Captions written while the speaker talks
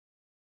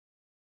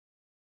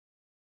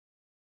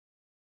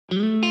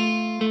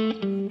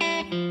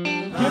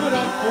Give it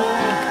up for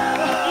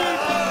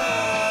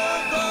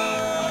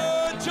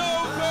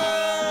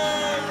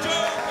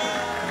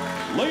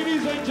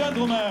ladies and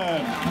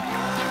gentlemen,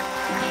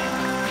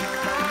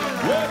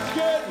 let's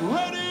get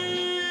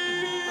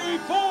ready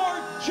for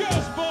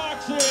chess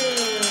boxing.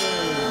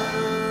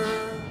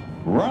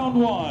 Round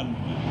one,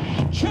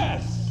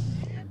 chess.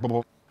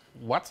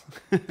 What?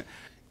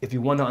 If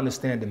you want to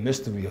understand the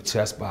mystery of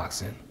chess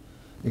boxing,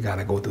 you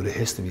gotta go through the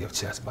history of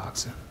chess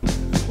boxing.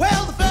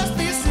 Well, the first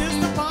piece is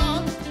the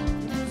pawn.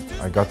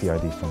 I got the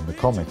idea from the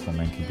comic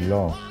from Enki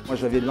Bilal. Moi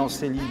j'avais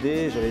lancé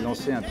l'idée, j'avais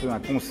lancé un peu un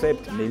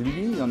concept, mais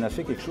lui il en a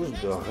fait quelque chose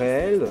de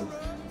réel.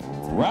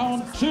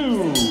 Round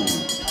two,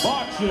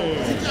 boxing.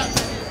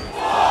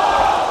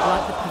 I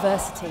like the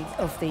perversity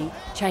of the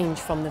change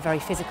from the very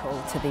physical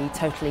to the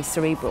totally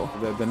cerebral.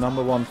 The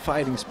number one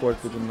fighting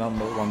sport with the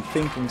number one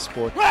thinking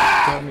sport.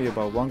 Tell me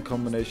about one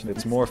combination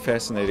that's more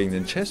fascinating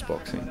than chess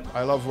boxing.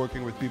 I love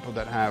working with people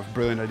that have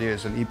brilliant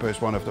ideas, and Iepe is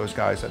one of those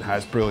guys that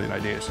has brilliant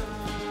ideas.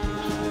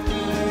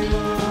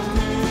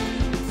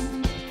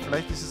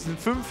 Vielleicht ist es in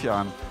 5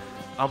 Jahren,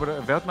 aber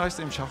der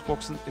Weltmeister im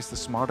Schachboxen is the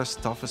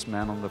smartest, toughest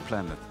man on the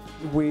planet.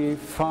 We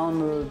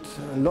founded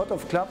a lot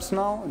of clubs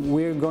now.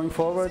 We're going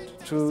forward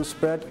to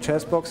spread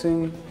chess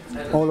boxing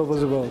all over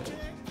the world.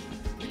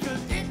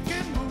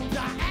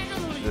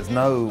 There's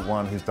no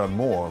one who's done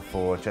more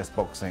for chess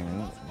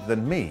boxing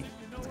than me.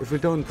 If we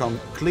don't come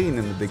clean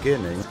in the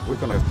beginning, we're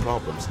going to have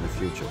problems in the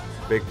future,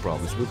 big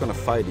problems. We're going to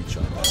fight each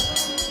other.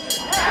 This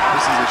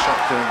is a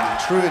shot from the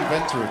true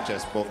inventor of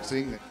chess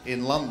boxing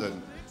in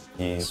London.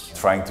 He's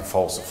trying to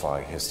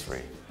falsify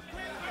history,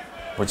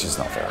 which is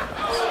not very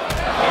nice.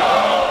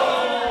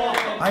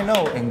 I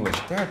know English,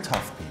 they're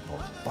tough people,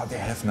 but they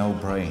have no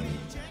brain.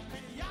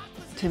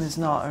 Tim is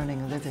not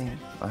earning a living.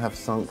 I have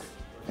sunk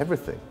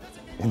everything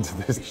into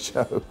this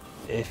show.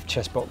 If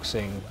chess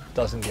boxing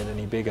doesn't get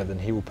any bigger, then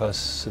he will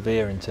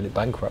persevere until it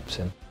bankrupts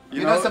him.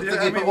 You know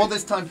something, but all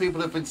this time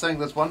people have been saying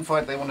there's one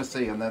fight they want to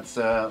see, and that's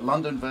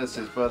London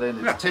versus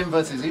Berlin. It's Tim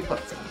versus Iepe.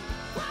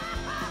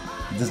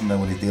 He doesn't know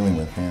what he's dealing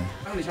with here.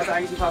 Ich hatte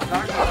eigentlich ein paar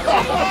Fragen.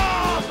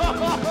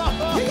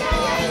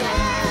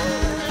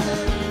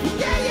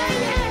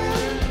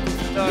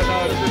 No,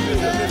 this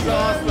is a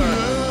disaster.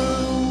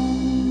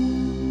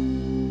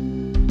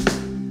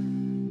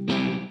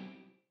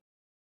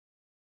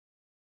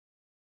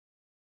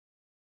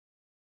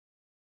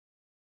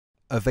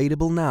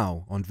 Available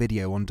now on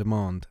video on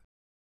demand.